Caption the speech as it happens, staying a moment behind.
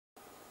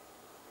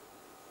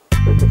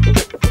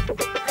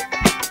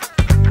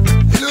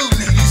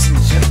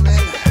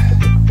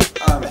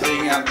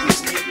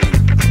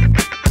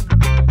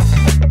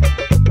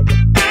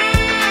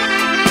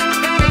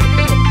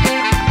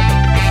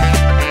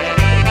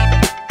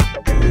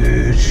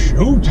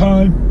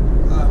Showtime.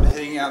 I'm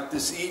heading out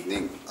this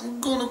evening. I'm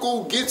gonna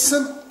go get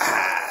some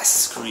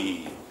ice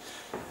cream.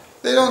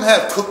 They don't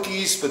have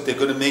cookies, but they're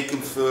gonna make them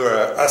for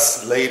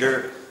us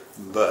later.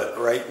 But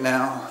right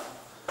now,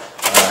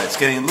 it's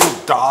getting a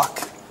little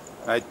dark.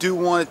 I do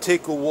want to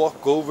take a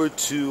walk over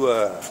to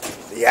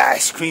the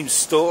ice cream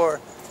store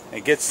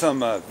and get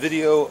some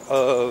video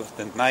of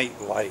the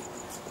night light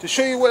to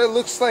show you what it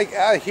looks like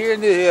out here in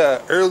the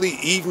early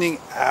evening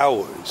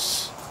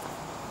hours.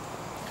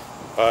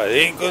 It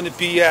ain't going to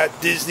be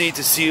at Disney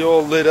to see it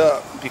all lit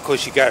up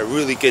because you got to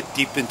really get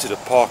deep into the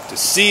park to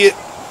see it.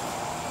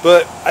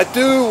 But I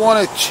do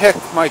want to check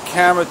my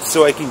camera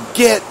so I can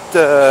get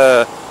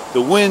the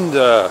wind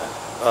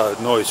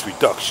noise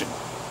reduction.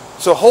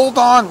 So hold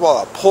on while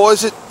I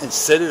pause it and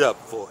set it up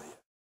for you.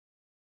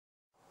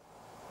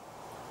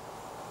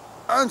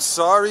 I'm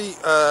sorry,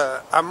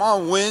 I'm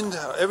on wind.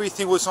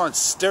 Everything was on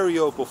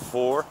stereo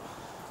before.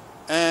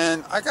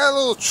 And I got a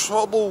little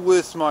trouble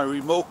with my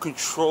remote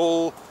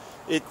control.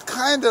 It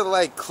kind of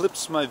like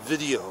clips my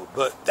video,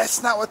 but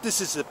that's not what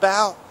this is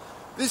about.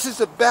 This is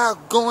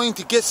about going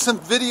to get some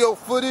video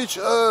footage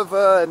of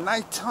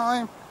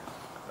nighttime.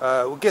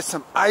 We'll get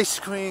some ice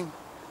cream.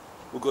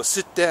 We'll go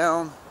sit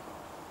down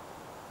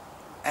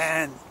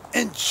and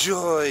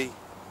enjoy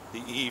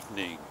the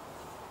evening.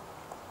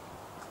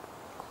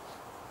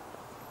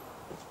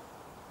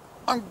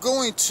 I'm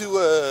going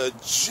to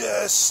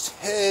just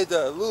head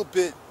a little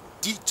bit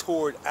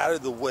detoured out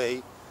of the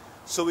way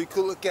so we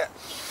could look at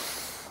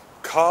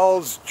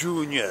Carl's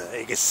Jr.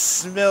 You can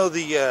smell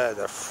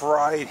the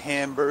fried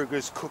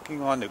hamburgers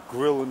cooking on the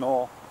grill and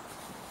all.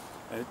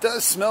 And it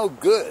does smell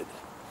good.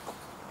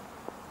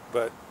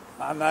 But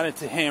I'm not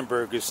into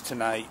hamburgers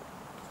tonight.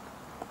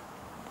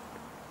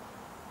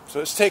 So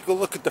let's take a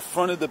look at the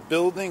front of the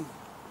building.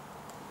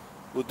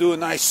 We'll do a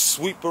nice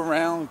sweep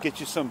around,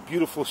 get you some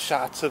beautiful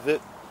shots of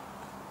it.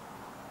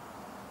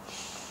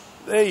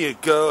 There you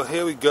go.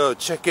 Here we go.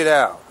 Check it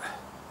out.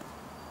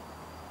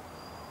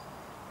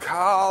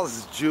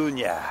 Carl's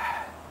Jr.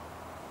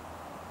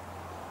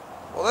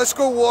 Well, let's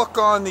go walk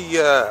on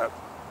the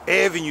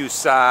avenue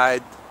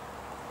side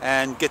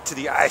and get to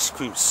the ice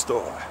cream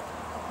store.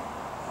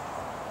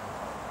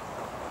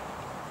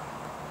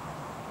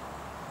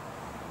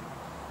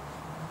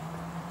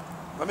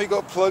 Let me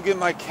go plug in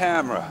my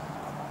camera.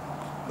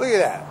 Look at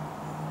that.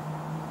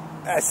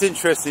 That's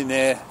interesting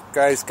there.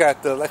 Guy's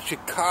got the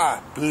electric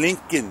car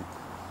blinking.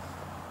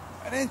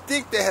 I didn't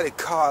think they had a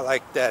car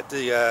like that,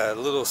 the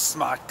little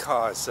smart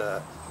cars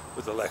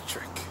with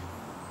electric.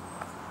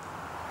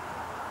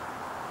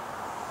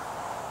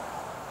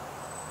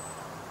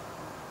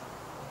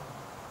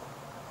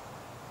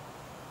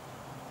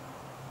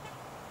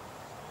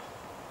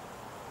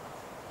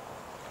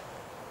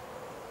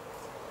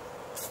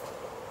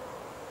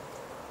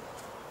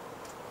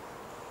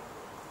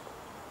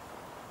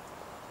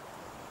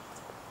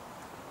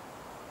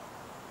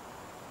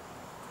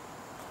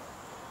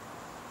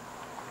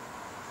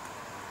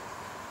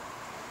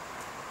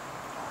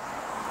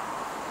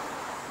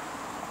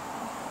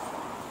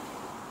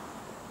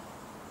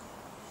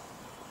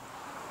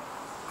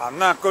 I'm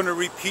not going to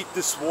repeat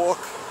this walk,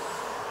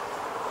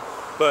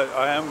 but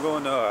I am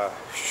going to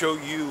show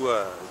you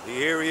the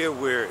area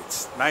where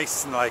it's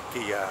nice and like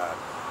a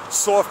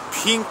soft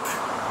pink,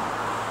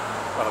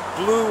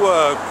 blue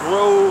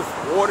grove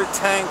water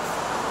tank,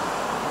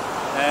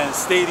 and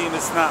stadium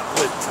is not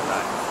lit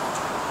tonight.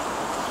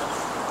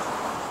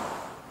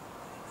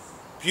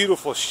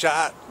 Beautiful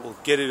shot. We'll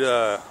get it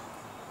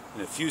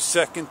in a few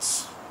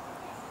seconds.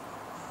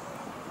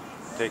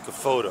 Take a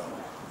photo.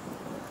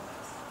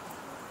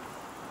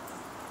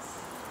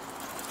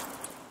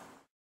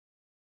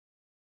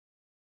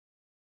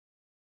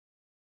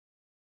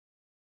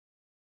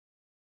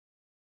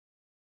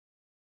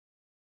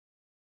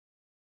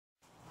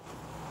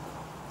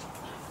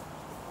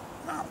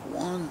 Not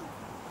one,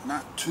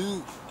 not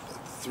two,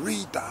 but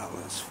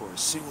 $3 for a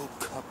single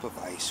cup of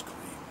ice cream.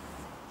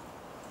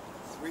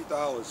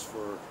 $3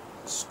 for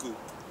a scoop.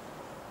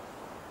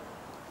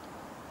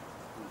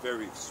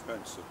 Very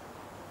expensive.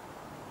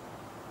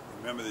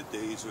 Remember the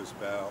days it was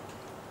about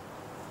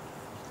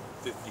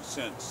 50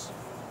 cents.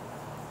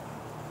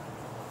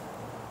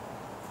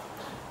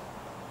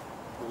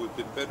 But we've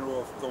been better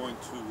off going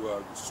to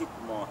the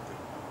supermarket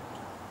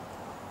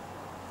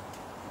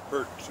and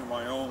purchasing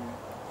my own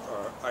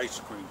ice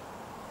cream.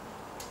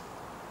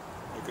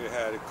 I could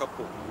have had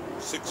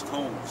 6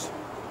 cones.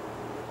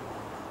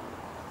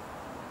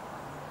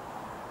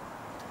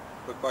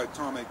 But by the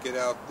time I get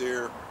out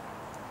there,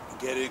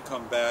 get it,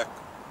 come back,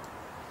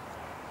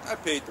 I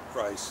paid the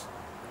price.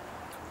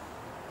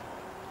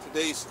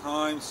 Today's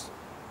times,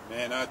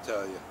 man, I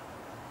tell you.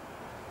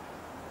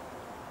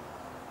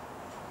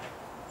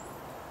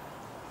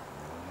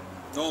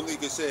 Normally you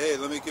can say, hey,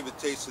 let me give a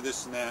taste of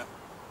this and that.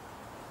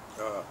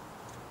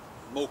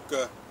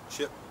 Mocha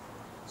chip,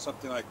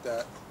 something like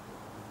that.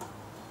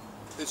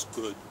 It's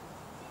good.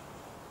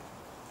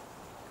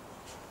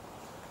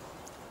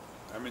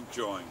 I'm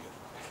enjoying it.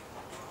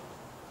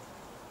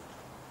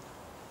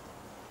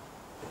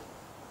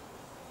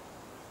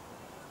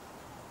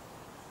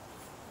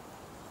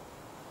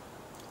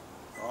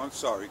 I'm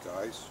sorry,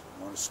 guys.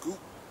 Want a scoop?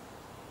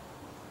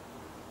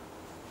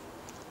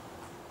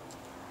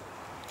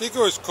 I think it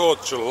was called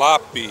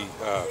jalopy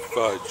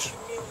fudge.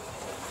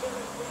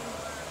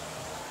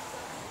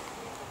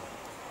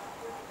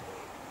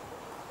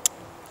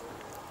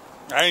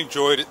 I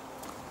enjoyed it.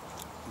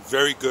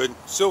 Very good.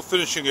 Still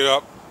finishing it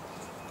up.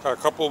 Got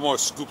a couple more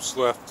scoops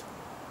left.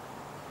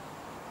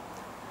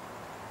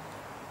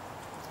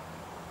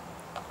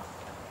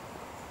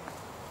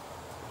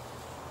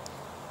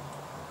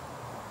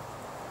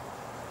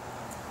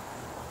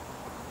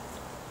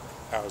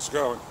 How's it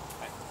going?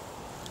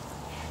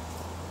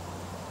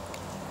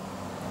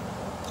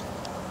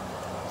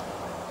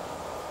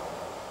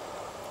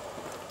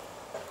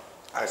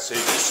 I say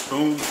the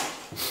spoon.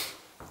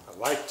 I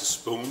like the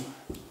spoon.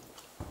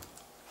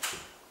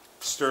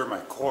 Stir my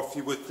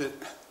coffee with it.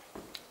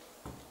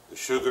 The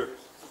sugar,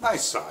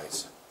 nice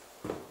size.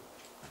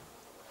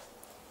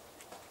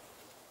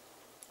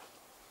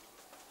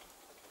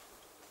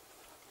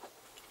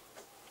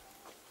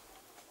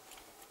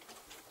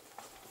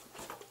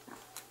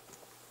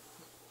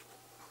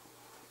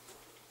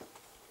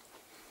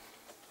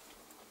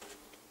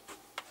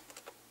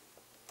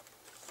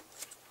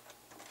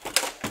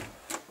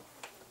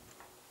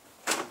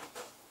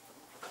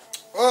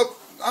 Well,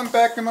 I'm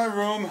back in my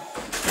room.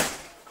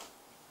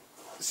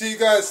 See you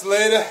guys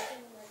later.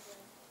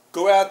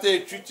 Go out there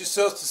and treat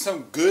yourselves to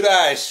some good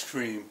ice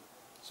cream.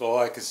 That's all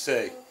I can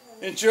say.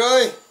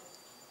 Enjoy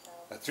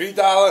a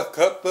 $3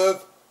 cup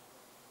of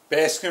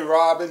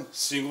Baskin-Robbins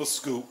single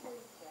scoop.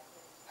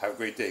 Have a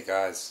great day,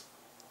 guys.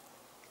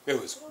 It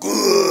was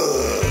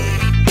good.